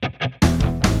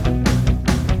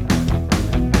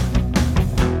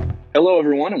Hello,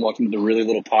 everyone, and welcome to the Really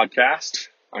Little Podcast.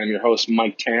 I'm your host,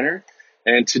 Mike Tanner,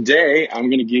 and today I'm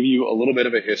going to give you a little bit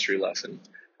of a history lesson.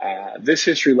 This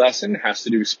history lesson has to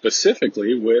do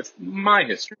specifically with my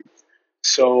history.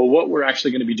 So what we're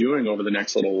actually going to be doing over the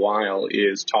next little while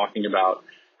is talking about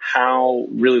how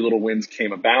Really Little Wins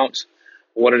came about,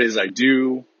 what it is I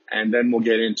do, and then we'll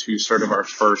get into sort of our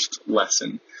first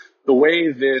lesson. The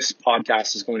way this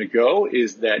podcast is going to go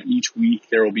is that each week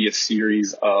there will be a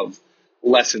series of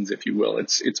lessons, if you will.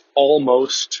 It's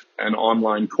almost an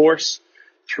online course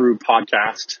through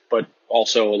podcast, but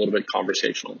also a little bit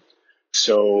conversational.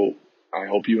 So I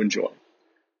hope you enjoy.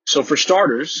 So for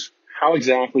starters, how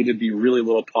exactly did the Really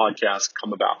Little Podcast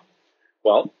come about?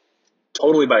 Well,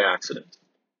 totally by accident.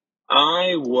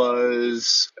 I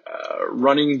was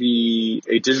running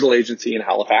a digital agency in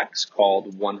Halifax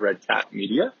called One Red Cat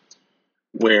Media,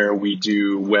 where we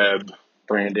do web,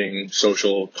 branding,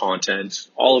 social content,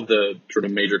 all of the sort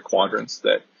of major quadrants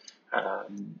that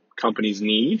companies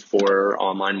need for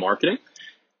online marketing.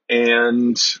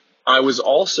 And I was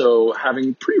also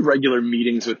having pretty regular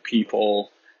meetings with people,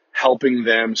 helping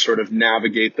them sort of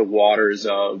navigate the waters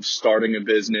of starting a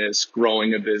business,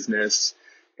 growing a business,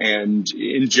 and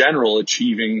in general,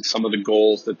 achieving some of the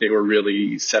goals that they were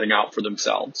really setting out for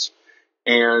themselves.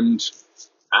 And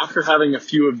after having a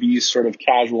few of these sort of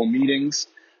casual meetings,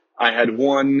 I had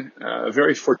one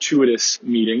very fortuitous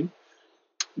meeting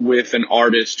with an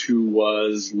artist who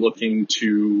was looking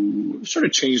to sort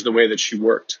of change the way that she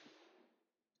worked.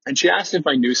 And she asked if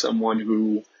I knew someone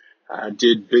who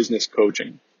did business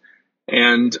coaching.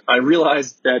 And I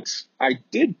realized that I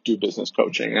did do business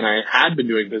coaching, and I had been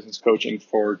doing business coaching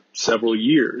for several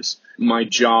years. My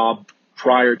job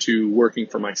prior to working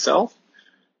for myself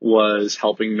was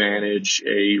helping manage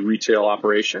a retail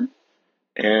operation.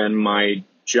 And my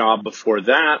job before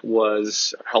that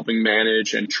was helping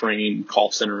manage and train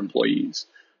call center employees.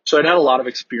 So I'd had a lot of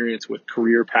experience with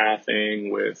career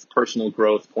pathing, with personal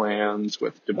growth plans,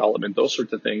 with development, those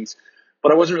sorts of things.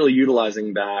 But I wasn't really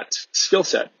utilizing that skill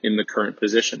set in the current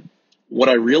position. What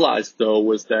I realized, though,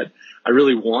 was that I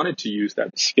really wanted to use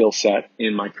that skill set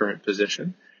in my current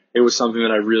position. It was something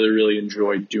that I really, really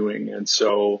enjoyed doing. And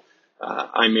so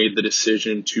I made the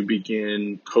decision to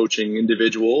begin coaching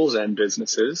individuals and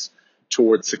businesses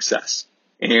towards success.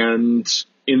 And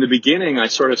in the beginning, I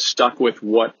sort of stuck with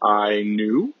what I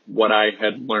knew, what I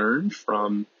had learned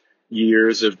from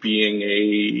years of being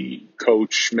a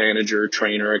coach, manager,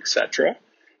 trainer, etc.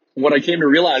 What I came to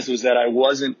realize was that I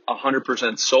wasn't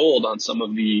 100% sold on some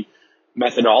of the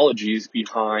methodologies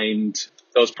behind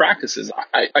those practices.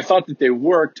 I thought that they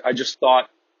worked. I just thought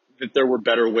that there were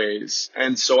better ways.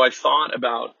 And so I thought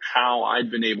about how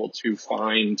I'd been able to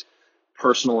find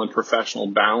personal and professional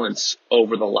balance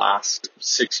over the last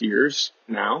 6 years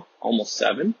now, almost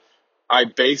 7. I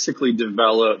basically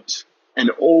developed an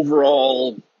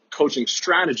overall coaching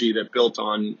strategy that built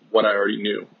on what I already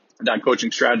knew. That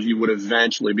coaching strategy would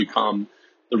eventually become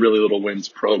the Really Little Wins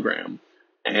program.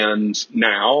 And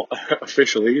now,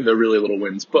 officially, the Really Little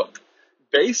Wins book.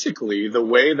 Basically, the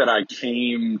way that I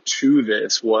came to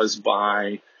this was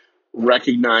by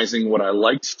recognizing what I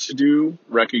liked to do,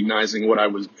 recognizing what I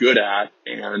was good at,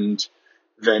 and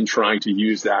then trying to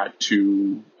use that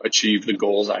to achieve the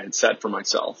goals I had set for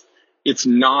myself. It's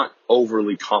not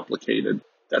overly complicated.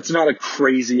 That's not a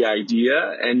crazy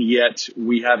idea, and yet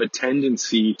we have a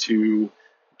tendency to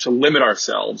limit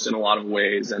ourselves in a lot of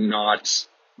ways and not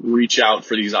reach out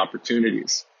for these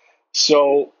opportunities.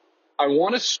 So I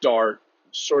want to start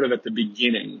sort of at the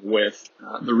beginning with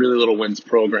the Really Little Wins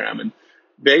program. And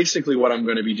basically what I'm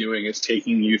going to be doing is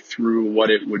taking you through what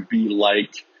it would be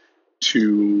like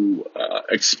to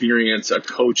experience a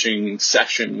coaching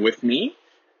session with me.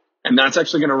 And that's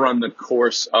actually going to run the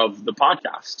course of the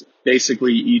podcast.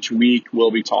 Basically, each week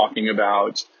we'll be talking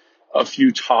about a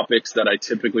few topics that I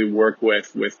typically work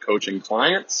with coaching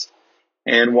clients.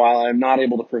 And while I'm not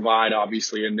able to provide,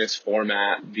 obviously, in this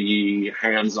format, the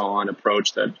hands-on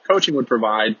approach that coaching would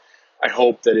provide, I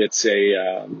hope that it's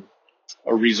a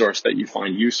resource that you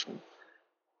find useful.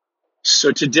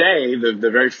 So today,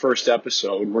 the very first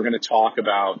episode, we're going to talk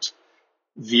about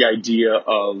the idea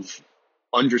of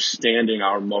understanding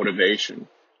our motivation.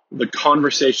 The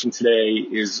conversation today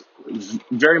is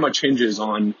very much hinges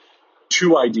on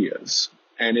two ideas,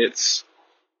 and it's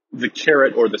the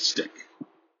carrot or the stick.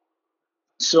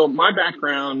 So my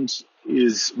background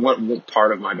is, what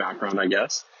part of my background, I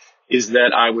guess, is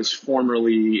that I was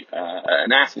formerly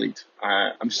an athlete.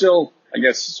 I'm still, I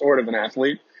guess, sort of an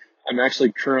athlete. I'm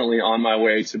actually currently on my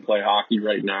way to play hockey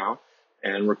right now.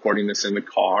 and recording this in the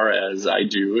car, as I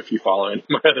do if you follow any of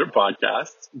my other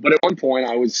podcasts. But at one point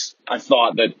I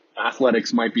thought that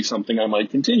athletics might be something I might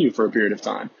continue for a period of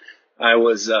time. I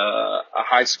was a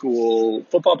high school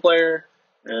football player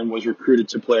and was recruited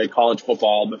to play college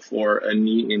football before a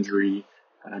knee injury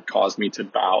caused me to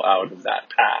bow out of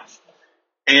that path.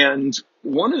 And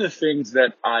one of the things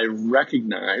that I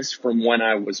recognized from when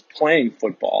I was playing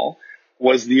football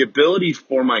was the ability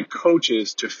for my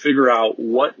coaches to figure out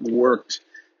what worked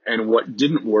and what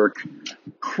didn't work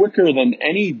quicker than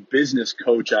any business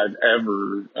coach I've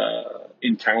ever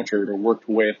encountered or worked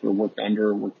with or worked under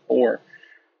or worked for.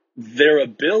 Their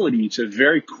ability to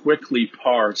very quickly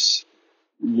parse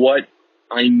what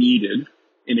I needed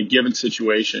in a given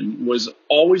situation was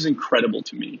always incredible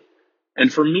to me.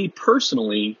 And for me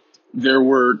personally, there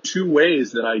were two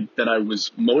ways that I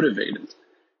was motivated.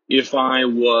 If I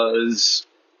was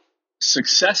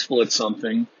successful at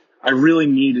something, I really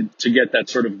needed to get that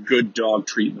sort of good dog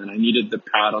treatment. I needed the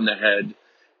pat on the head.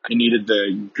 I needed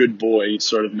the good boy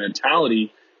sort of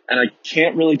mentality. And I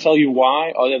can't really tell you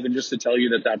why, other than just to tell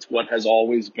you that that's what has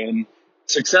always been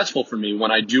successful for me.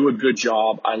 When I do a good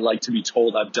job, I like to be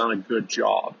told I've done a good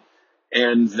job.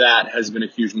 And that has been a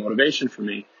huge motivation for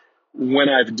me. When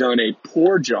I've done a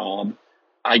poor job,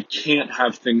 I can't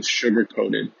have things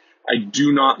sugar-coated. I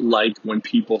do not like when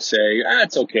people say,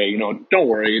 it's okay, don't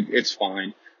worry, it's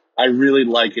fine. I really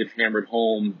like it hammered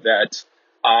home that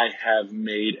I have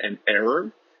made an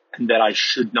error and that I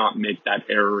should not make that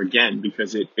error again,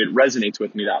 because it resonates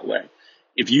with me that way.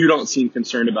 If you don't seem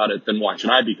concerned about it, then why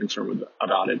should I be concerned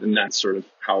about it? And that's sort of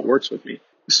how it works with me.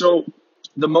 So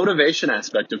the motivation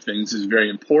aspect of things is very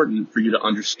important for you to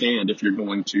understand if you're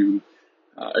going to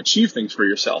achieve things for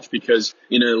yourself, because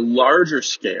in a larger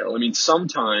scale,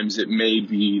 sometimes it may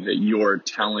be that you're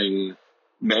telling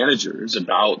managers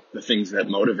about the things that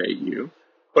motivate you,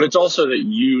 but it's also that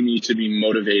you need to be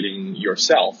motivating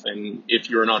yourself. And if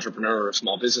you're an entrepreneur or a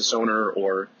small business owner,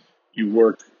 or you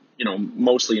work,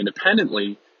 mostly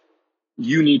independently,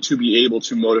 you need to be able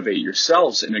to motivate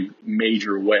yourselves in a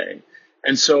major way.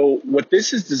 And so what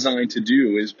this is designed to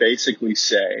do is basically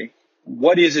say,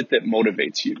 what is it that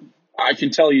motivates you? I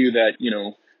can tell you that,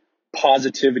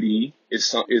 positivity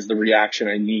is the reaction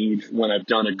I need when I've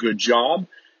done a good job.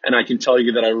 And I can tell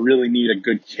you that I really need a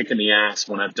good kick in the ass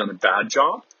when I've done a bad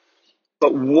job.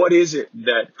 But what is it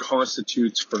that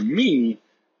constitutes for me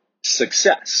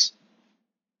success?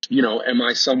 Am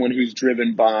I someone who's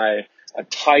driven by a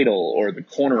title or the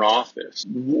corner office?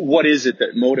 What is it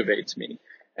that motivates me?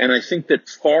 And I think that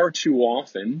far too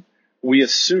often we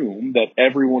assume that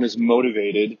everyone is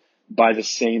motivated by the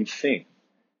same thing.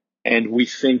 And we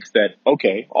think that,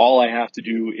 okay, all I have to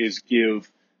do is give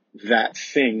that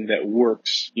thing that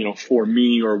works, for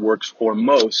me or works for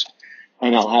most,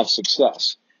 and I'll have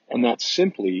success. And that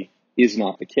simply is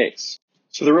not the case.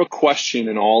 So the real question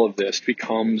in all of this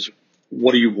becomes,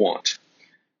 what do you want?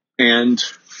 And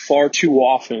far too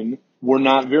often, we're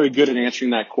not very good at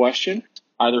answering that question,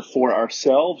 either for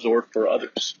ourselves or for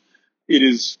others. It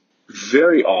is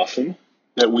very often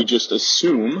that we just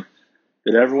assume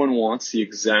that everyone wants the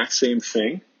exact same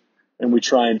thing, and we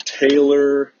try and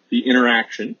tailor the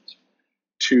interaction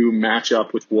to match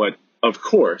up with what, of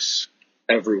course,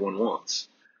 everyone wants.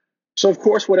 So, of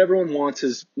course, what everyone wants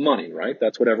is money, right?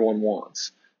 That's what everyone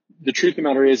wants. The truth of the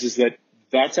matter is that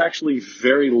that's actually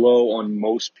very low on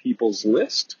most people's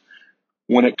list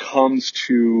when it comes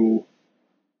to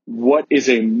what is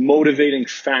a motivating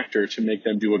factor to make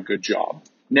them do a good job.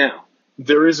 Now,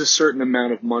 there is a certain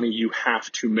amount of money you have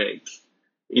to make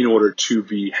in order to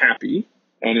be happy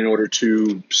and in order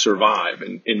to survive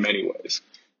in many ways.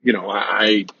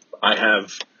 I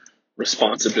have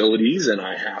responsibilities and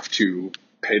I have to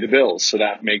pay the bills, so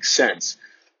that makes sense.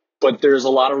 But there's a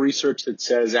lot of research that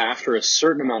says after a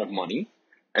certain amount of money,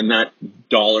 and that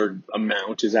dollar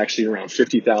amount is actually around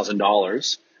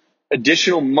 $50,000,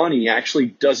 additional money actually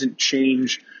doesn't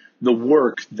change the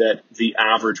work that the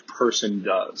average person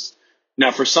does.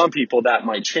 Now, for some people, that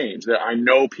might change. I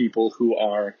know people who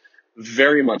are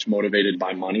very much motivated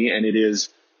by money, and it is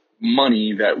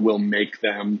money that will make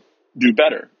them do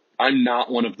better. I'm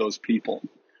not one of those people.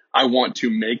 I want to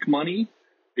make money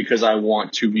because I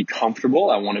want to be comfortable.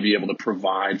 I want to be able to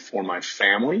provide for my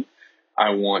family.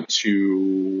 I want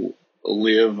to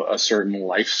live a certain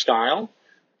lifestyle.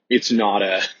 It's not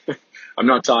I'm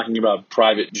not talking about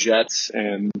private jets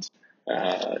and,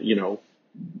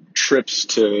 trips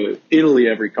to Italy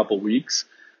every couple weeks.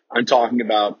 I'm talking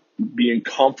about being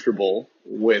comfortable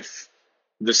with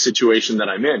the situation that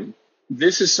I'm in.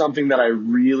 This is something that I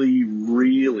really,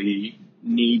 really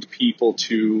need people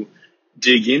to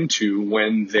dig into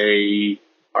when they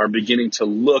are beginning to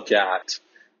look at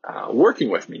working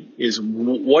with me is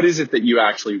what is it that you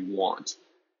actually want?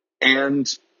 And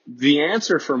the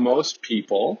answer for most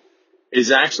people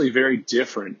is actually very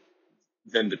different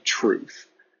than the truth.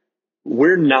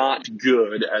 We're not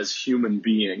good as human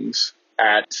beings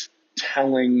at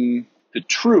telling the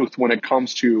truth when it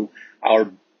comes to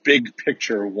our big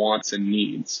picture wants and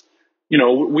needs. You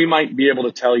know, we might be able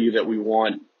to tell you that we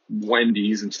want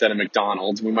Wendy's instead of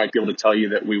McDonald's. We might be able to tell you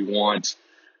that we want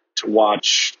to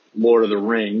watch Lord of the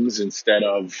Rings instead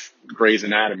of Grey's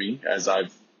Anatomy, as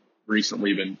I've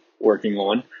recently been working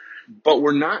on. But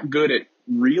we're not good at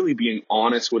really being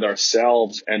honest with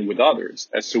ourselves and with others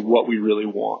as to what we really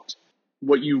want.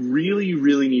 What you really,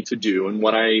 really need to do, and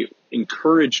what I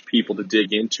encourage people to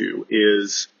dig into,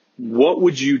 is what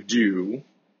would you do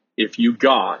if you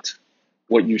got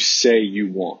what you say you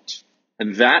want?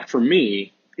 And that, for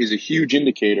me, is a huge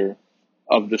indicator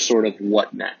of the sort of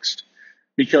what next.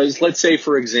 Because let's say,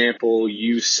 for example,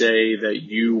 you say that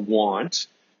you want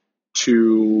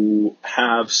to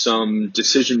have some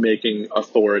decision-making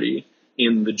authority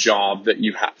in the job that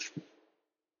you have.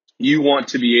 You want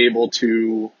to be able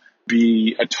to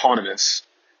be autonomous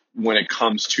when it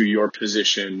comes to your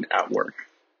position at work.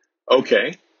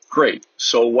 Okay, great.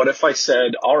 So what if I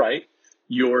said, all right,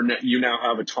 you now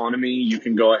have autonomy. You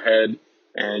can go ahead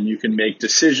and you can make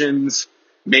decisions.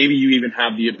 Maybe you even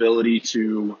have the ability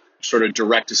to sort of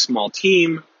direct a small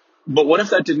team. But what if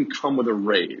that didn't come with a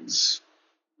raise?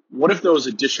 What if those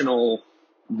additional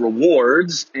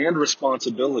rewards and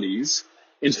responsibilities,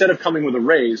 instead of coming with a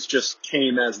raise, just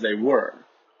came as they were?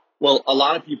 Well, a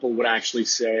lot of people would actually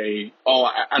say, oh,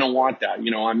 I don't want that.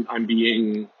 You know, I'm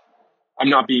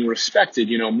not being respected.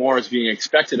 You know, more is being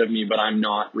expected of me, but I'm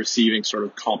not receiving sort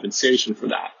of compensation for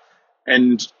that.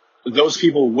 And those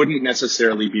people wouldn't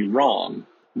necessarily be wrong.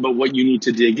 But what you need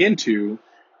to dig into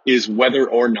is whether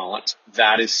or not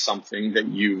that is something that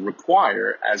you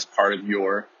require as part of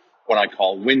your, what I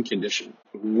call win condition.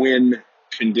 Win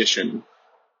condition.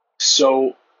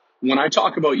 So when I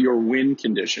talk about your win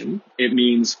condition, it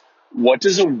means, what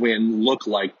does a win look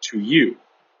like to you?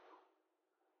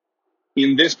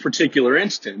 In this particular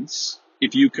instance,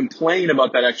 if you complain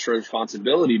about that extra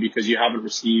responsibility because you haven't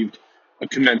received a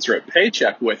commensurate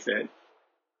paycheck with it,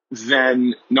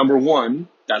 then number one,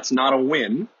 that's not a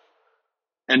win.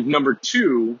 And number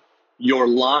two, you're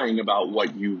lying about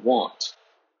what you want.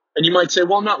 And you might say,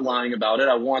 well, I'm not lying about it.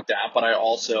 I want that, but I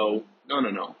also,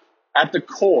 no. At the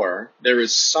core, there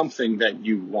is something that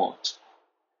you want.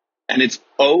 And it's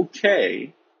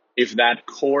okay if that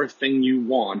core thing you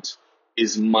want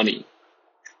is money.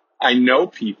 I know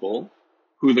people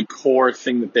who the core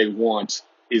thing that they want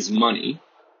is money.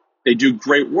 They do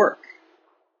great work.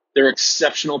 They're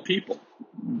exceptional people.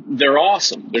 They're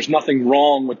awesome. There's nothing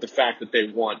wrong with the fact that they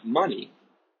want money.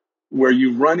 Where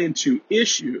you run into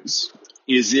issues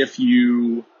is if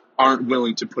you aren't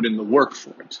willing to put in the work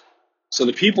for it. So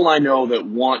the people I know that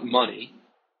want money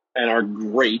and are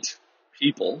great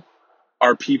people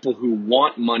are people who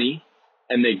want money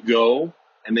and they go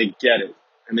and they get it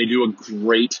and they do a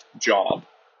great job.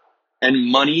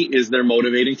 And money is their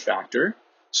motivating factor.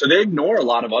 So they ignore a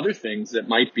lot of other things that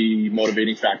might be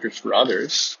motivating factors for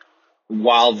others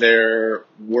while they're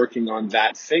working on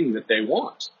that thing that they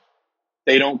want.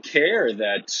 They don't care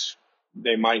that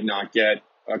they might not get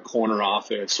a corner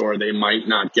office, or they might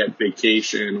not get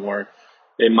vacation, or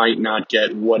they might not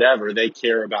get whatever. They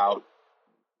care about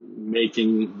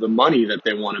making the money that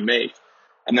they want to make.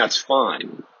 And that's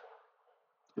fine.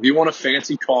 If you want a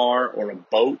fancy car or a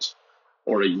boat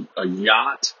or a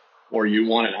yacht, or you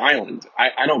want an island,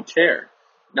 I don't care.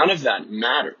 None of that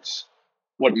matters.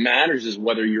 What matters is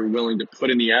whether you're willing to put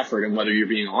in the effort and whether you're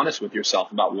being honest with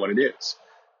yourself about what it is.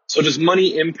 So does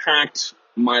money impact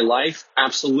my life?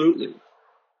 Absolutely.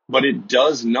 But it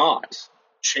does not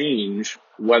change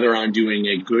whether I'm doing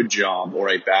a good job or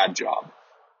a bad job.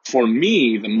 For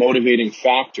me, the motivating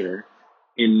factor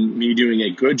in me doing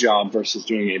a good job versus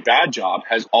doing a bad job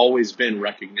has always been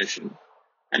recognition.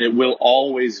 And it will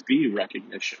always be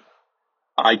recognition.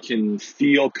 I can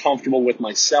feel comfortable with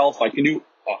myself. I can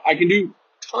do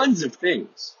tons of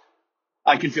things.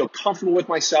 I can feel comfortable with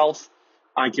myself.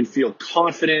 I can feel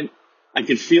confident. I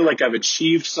can feel like I've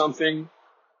achieved something.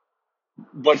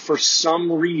 But for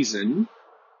some reason,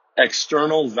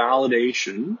 external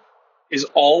validation is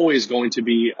always going to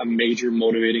be a major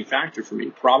motivating factor for me,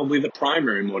 probably the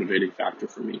primary motivating factor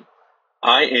for me.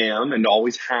 I am and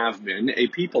always have been a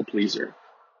people pleaser.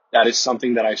 That is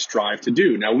something that I strive to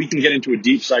do. Now, we can get into a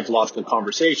deep psychological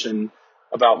conversation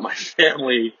about my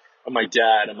family, and my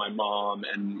dad and my mom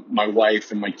and my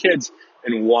wife and my kids,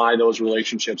 and why those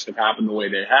relationships have happened the way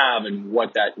they have and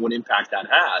what impact that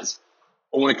has.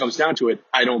 But when it comes down to it,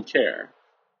 I don't care.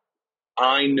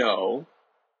 I know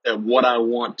that what I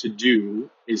want to do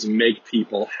is make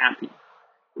people happy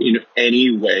in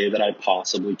any way that I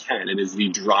possibly can. It is the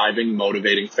driving,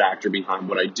 motivating factor behind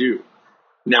what I do.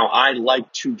 Now, I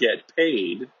like to get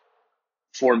paid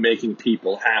for making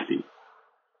people happy.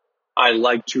 I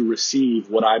like to receive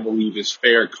what I believe is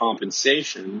fair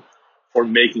compensation for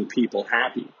making people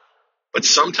happy. But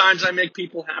sometimes I make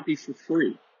people happy for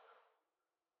free.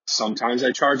 Sometimes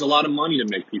I charge a lot of money to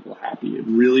make people happy. It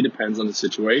really depends on the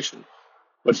situation.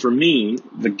 But for me,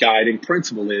 the guiding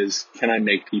principle is, can I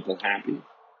make people happy?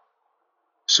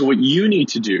 So what you need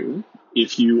to do,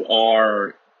 if you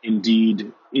are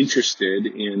indeed interested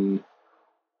in,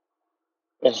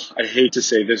 I hate to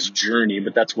say this journey,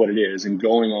 but that's what it is, and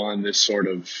going on this sort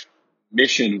of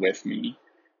mission with me,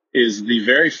 is the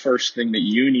very first thing that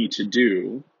you need to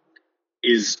do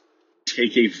is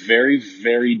take a very,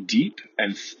 very deep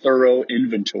and thorough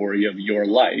inventory of your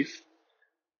life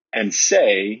and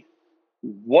say,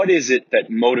 what is it that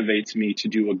motivates me to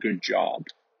do a good job?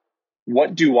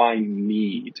 What do I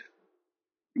need?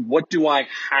 What do I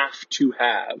have to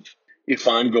have if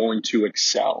I'm going to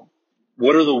excel?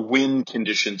 What are the win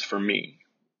conditions for me?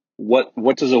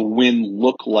 What does a win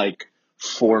look like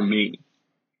for me?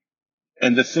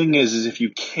 And the thing is if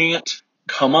you can't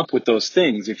come up with those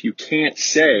things, if you can't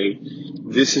say,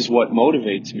 this is what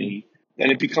motivates me,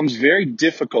 then it becomes very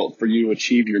difficult for you to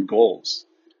achieve your goals.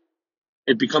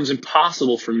 It becomes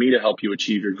impossible for me to help you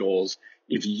achieve your goals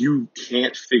if you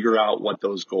can't figure out what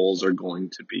those goals are going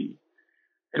to be.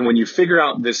 And when you figure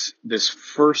out this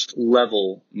first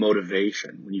level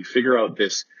motivation, when you figure out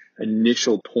this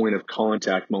initial point of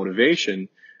contact motivation,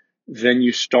 then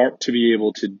you start to be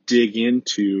able to dig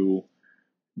into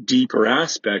deeper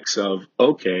aspects of,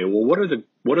 okay, well, what are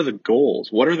the goals?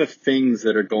 What are the things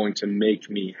that are going to make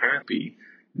me happy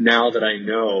now that I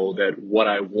know that what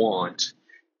I want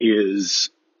is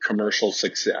commercial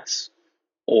success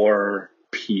or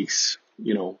peace,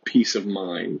 peace of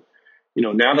mind.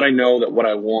 Now that I know that what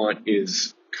I want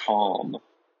is calm,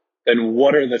 then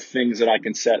what are the things that I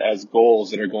can set as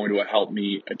goals that are going to help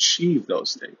me achieve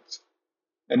those things?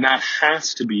 And that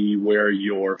has to be where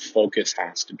your focus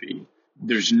has to be.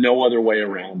 There's no other way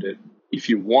around it. If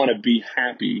you want to be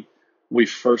happy, we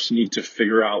first need to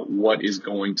figure out what is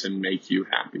going to make you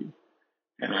happy.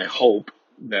 And I hope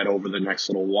that over the next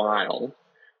little while,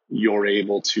 you're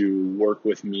able to work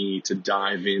with me to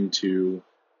dive into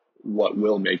what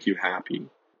will make you happy.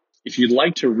 If you'd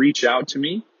like to reach out to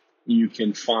me, you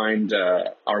can find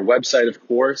our website, of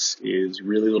course, is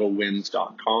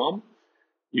reallylittlewins.com.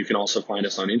 You can also find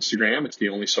us on Instagram. It's the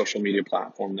only social media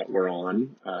platform that we're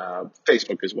on.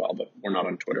 Facebook as well, but we're not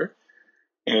on Twitter.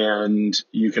 And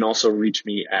you can also reach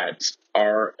me at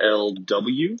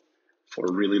RLW for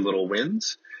Really Little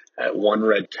Wins at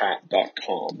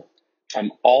oneredcat.com.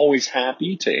 I'm always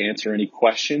happy to answer any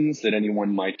questions that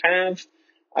anyone might have.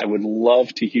 I would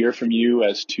love to hear from you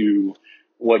as to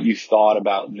what you thought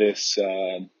about this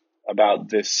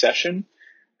session.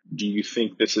 Do you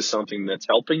think this is something that's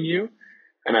helping you?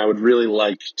 And I would really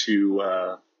like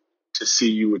to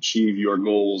see you achieve your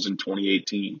goals in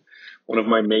 2018. One of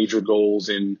my major goals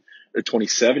in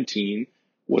 2017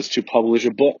 was to publish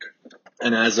a book.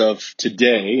 And as of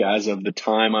today, as of the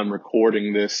time I'm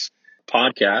recording this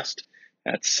podcast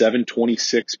at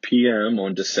 7:26 p.m.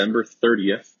 on December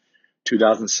 30th,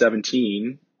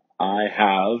 2017, I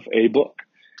have a book.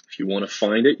 If you want to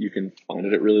find it, you can find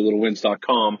it at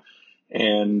reallylittlewins.com.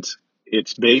 And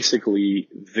it's basically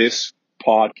this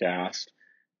podcast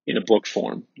in a book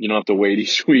form. You don't have to wait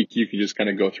each week. You can just kind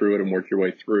of go through it and work your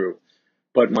way through.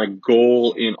 But my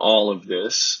goal in all of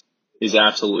this is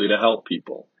absolutely to help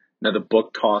people. Now, the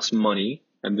book costs money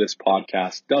and this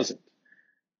podcast doesn't.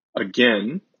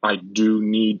 Again, I do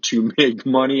need to make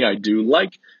money. I do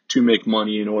like to make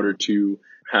money in order to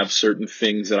have certain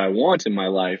things that I want in my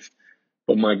life.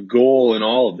 But my goal in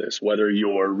all of this, whether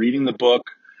you're reading the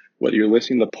book, whether you're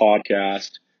listening to the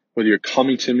podcast, whether you're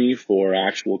coming to me for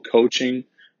actual coaching,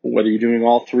 whether you're doing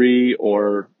all three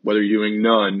or whether you're doing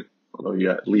none, although you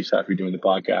at least have to be doing the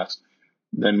podcast,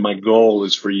 then my goal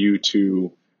is for you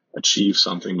to achieve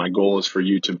something. My goal is for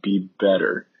you to be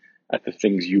better at the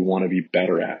things you want to be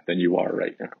better at than you are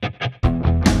right now.